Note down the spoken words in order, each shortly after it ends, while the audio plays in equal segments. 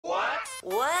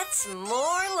What's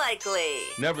more likely?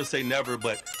 Never say never,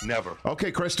 but never.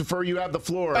 Okay, Christopher, you have the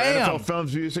floor. Bam. NFL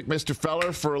Films Music, Mr.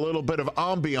 Feller, for a little bit of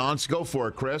ambiance. Go for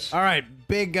it, Chris. All right,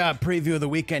 big preview of the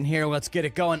weekend here. Let's get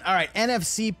it going. All right,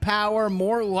 NFC power,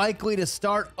 more likely to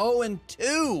start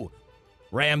 0-2.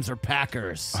 Rams or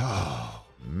Packers? Oh,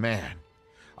 man.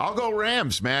 I'll go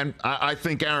Rams, man. I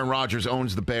think Aaron Rodgers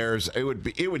owns the Bears.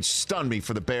 It would stun me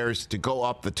for the Bears to go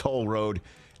up the toll road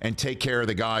and take care of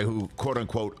the guy who, quote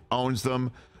unquote, owns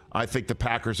them. I think the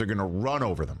Packers are going to run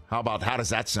over them. How does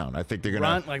that sound? I think they're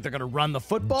going to they're going to run the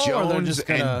football. Jones or they're just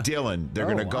gonna... and Dillon. They're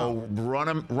going to go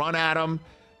run at them,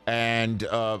 and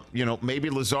maybe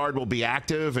Lazard will be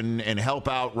active and help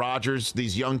out Rodgers.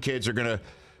 These young kids are going to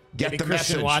get the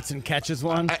Christian message. Watson catches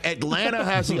one. Atlanta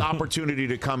has the opportunity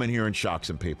to come in here and shock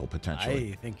some people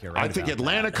potentially. I think you're right. I think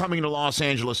Atlanta coming to Los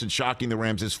Angeles and shocking the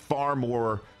Rams is far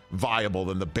more viable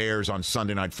than the Bears on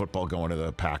Sunday Night Football going to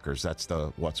the Packers. That's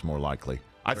what's more likely.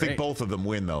 I think both of them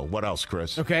win, though. What else,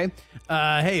 Chris? Okay.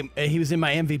 Hey, he was in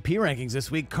my MVP rankings this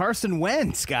week. Carson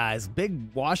Wentz, guys.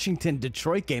 Big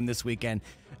Washington-Detroit game this weekend.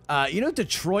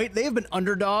 Detroit, they have been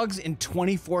underdogs in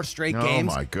 24 straight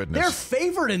games. Oh, my goodness. They're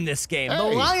favored in this game. Hey. The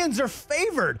Lions are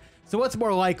favored. So what's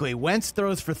more likely? Wentz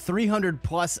throws for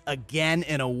 300-plus again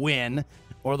in a win,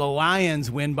 or the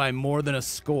Lions win by more than a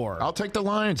score? I'll take the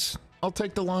Lions.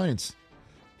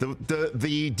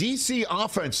 The DC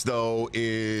offense, though,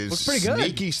 is looks pretty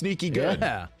good. Sneaky good.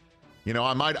 Yeah.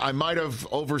 I might have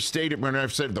overstated when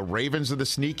I've said the Ravens are the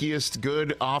sneakiest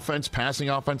good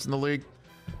passing offense in the league.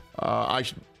 I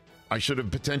should have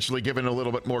potentially given a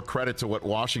little bit more credit to what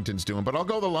Washington's doing, but I'll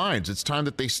go the Lions. It's time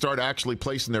that they start actually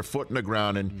placing their foot in the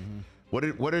ground. And what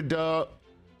did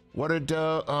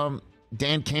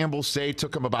Dan Campbell say? It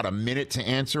took him about a minute to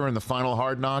answer in the final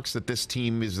Hard Knocks that this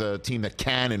team is a team that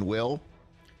can and will.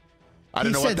 I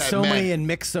don't know what that so meant. many and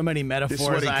mixed so many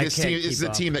metaphors. This team is the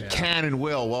team that can and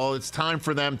will. Well, it's time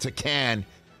for them to can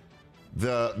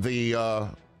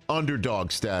the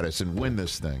underdog status and win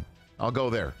this thing. I'll go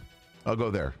there.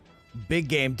 Big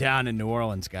game down in New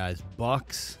Orleans, guys.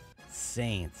 Bucs,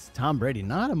 Saints. Tom Brady,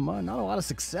 not a lot of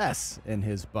success in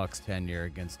his Bucs tenure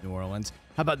against New Orleans.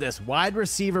 How about this? Wide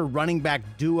receiver, running back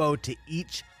duo to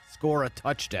each score a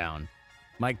touchdown.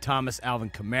 Mike Thomas, Alvin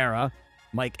Kamara.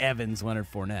 Mike Evans,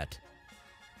 Leonard Fournette.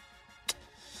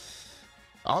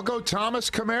 I'll go Thomas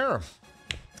Kamara.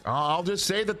 I'll just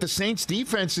say that the Saints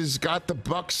defense has got the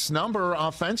Bucs number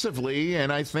offensively,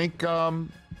 and I think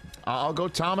I'll go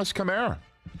Thomas Kamara.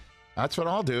 That's what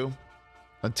I'll do.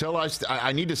 Until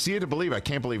I need to see it to believe. I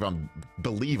can't believe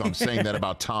I'm saying that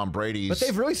about Tom Brady's. But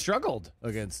they've really struggled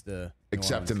against the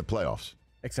except in the playoffs.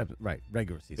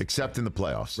 Regular season. Except in the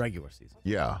playoffs. Regular season.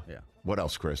 Yeah. What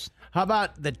else, Chris? How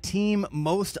about the team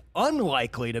most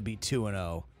unlikely to be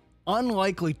 2-0?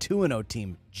 Unlikely 2-0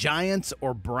 team, Giants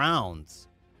or Browns?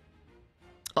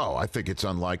 Oh, I think it's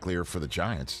unlikelier for the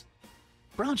Giants.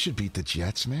 Browns should beat the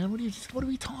Jets, man. What are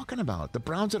we talking about? The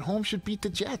Browns at home should beat the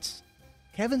Jets.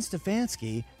 Kevin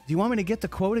Stefanski, do you want me to get the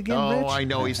quote again, Rich? Oh, I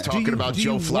know. He's talking about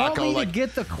Joe Flacco. Do you want me to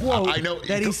get the quote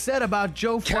that he said about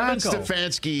Joe Flacco? Kevin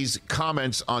Stefanski's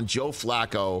comments on Joe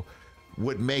Flacco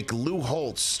would make Lou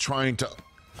Holtz trying to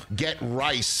get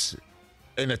Rice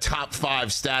in a top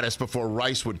 5 status before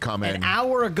Rice would come in. An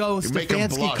hour ago,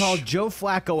 Stefanski called Joe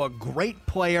Flacco a great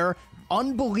player,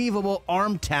 unbelievable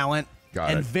arm talent,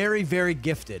 and very, very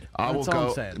gifted. That's all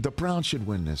I'm saying. The Browns should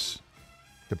win this.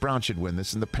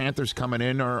 And the Panthers coming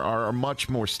in are a much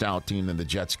more stout team than the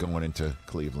Jets going into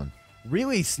Cleveland.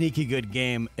 Really sneaky good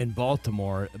game in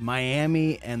Baltimore,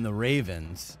 Miami and the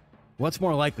Ravens. What's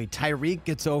more likely, Tyreek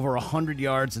gets over 100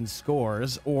 yards and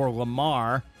scores, or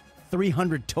Lamar,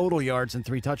 300 total yards and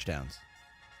 3 touchdowns?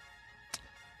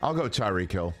 I'll go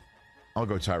Tyreek Hill.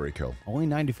 Only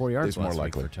 94 yards is more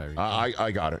likely. For Tyreek.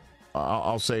 I got it.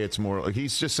 I'll say it's more.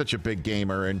 He's just such a big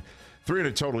gamer, and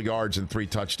 300 total yards and 3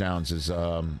 touchdowns is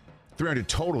 300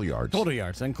 total yards. Total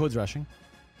yards. That includes rushing.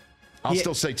 I'll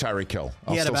still say Tyreek Hill.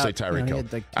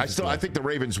 I think the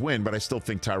Ravens win, but I still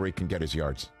think Tyreek can get his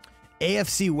yards.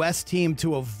 AFC West team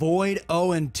to avoid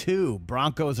 0-2,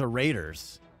 Broncos or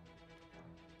Raiders?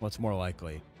 What's more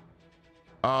likely?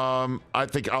 I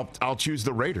think I'll choose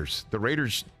the Raiders. The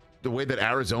Raiders, the way that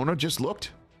Arizona just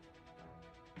looked.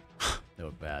 They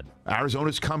look bad.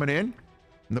 Arizona's coming in.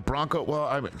 And the Broncos,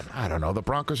 I don't know. The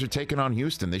Broncos are taking on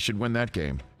Houston. They should win that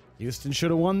game. Houston should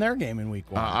have won their game in week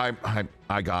 1.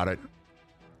 I got it.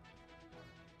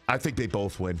 I think they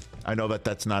both win. I know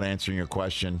that's not answering your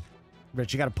question.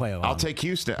 Rich, you got to play along. I'll take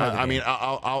Houston.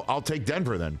 I'll take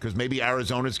Denver then, because maybe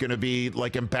Arizona's going to be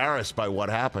embarrassed by what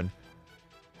happened.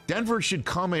 Denver should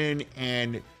come in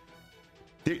and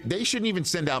They shouldn't even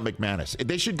send out McManus.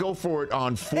 They should go for it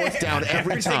on fourth down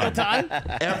every time.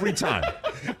 Every time.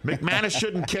 McManus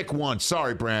shouldn't kick once.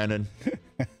 Sorry, Brandon.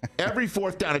 Every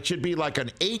fourth down, it should be like an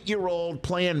 8-year-old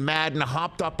playing Madden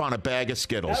hopped up on a bag of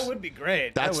Skittles. That would be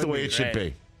great. That's the way it should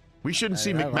be. We shouldn't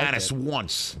see McManus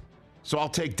once. So I'll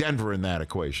take Denver in that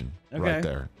equation right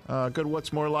there. Good.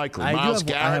 What's more likely? Myles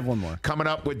Garrett. I have one more. Coming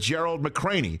up with Gerald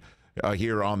McCraney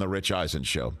here on the Rich Eisen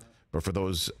Show. But for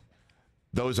those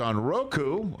on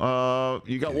Roku,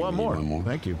 you got one more.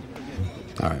 Thank you.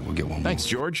 All right, we'll get one more. Thanks,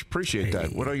 George. Appreciate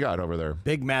that. What do you got over there?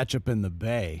 Big matchup in the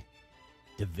Bay.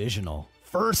 Divisional.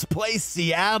 First place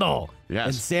Seattle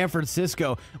and San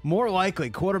Francisco. More likely,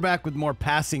 quarterback with more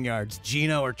passing yards,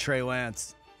 Geno or Trey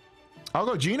Lance? I'll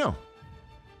go Geno.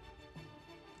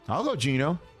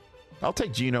 I'll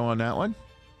take Geno on that one.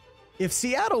 If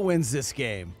Seattle wins this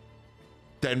game,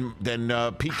 then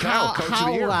Pete Carroll, coach of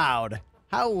the year.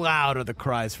 How loud are the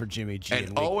cries for Jimmy G?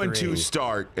 An 0-2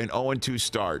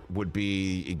 start would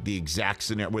be the exact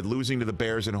scenario with losing to the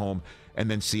Bears at home, and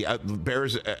then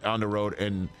Bears on the road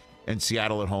and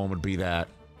Seattle at home would be that.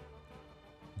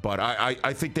 But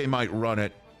I think they might run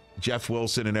it. Jeff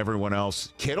Wilson and everyone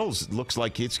else. Kittle's looks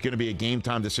like it's going to be a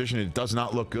game-time decision. It does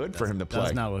not look good for him to play.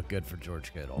 Does not look good for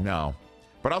George Kittle. No.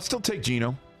 But I'll still take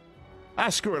Geno.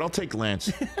 Screw it. I'll take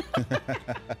Lance.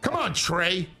 Come on,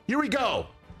 Trey. Here we go.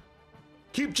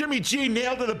 Keep Jimmy G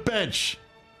nailed to the bench.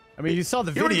 I mean, you saw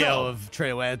the video of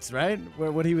Trey Lance, right?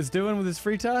 What he was doing with his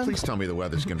free time? Please tell me the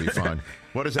weather's going to be fine.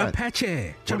 What is that?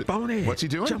 Apache. Jump on it. What's he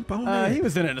doing? Jump on it. He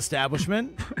was in an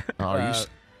establishment.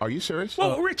 Are you serious?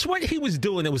 Well, Rich, what he was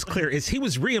doing, it was clear, is he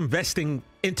was reinvesting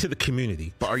into the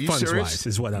community. But are you serious?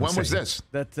 Is what I'm saying. When was this?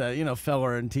 That,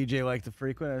 Feller and TJ like to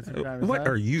frequent. What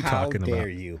are you talking about? How dare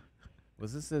you?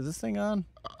 Is this thing on?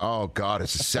 Oh, God.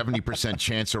 It's a 70%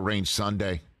 chance of rain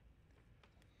Sunday.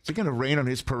 Is it going to rain on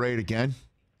his parade again?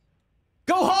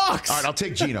 Go Hawks! All right, I'll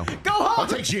take Geno. Go Hawks! I'll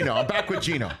take Geno. I'm back with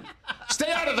Geno.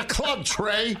 Stay out of the club,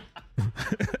 Trey.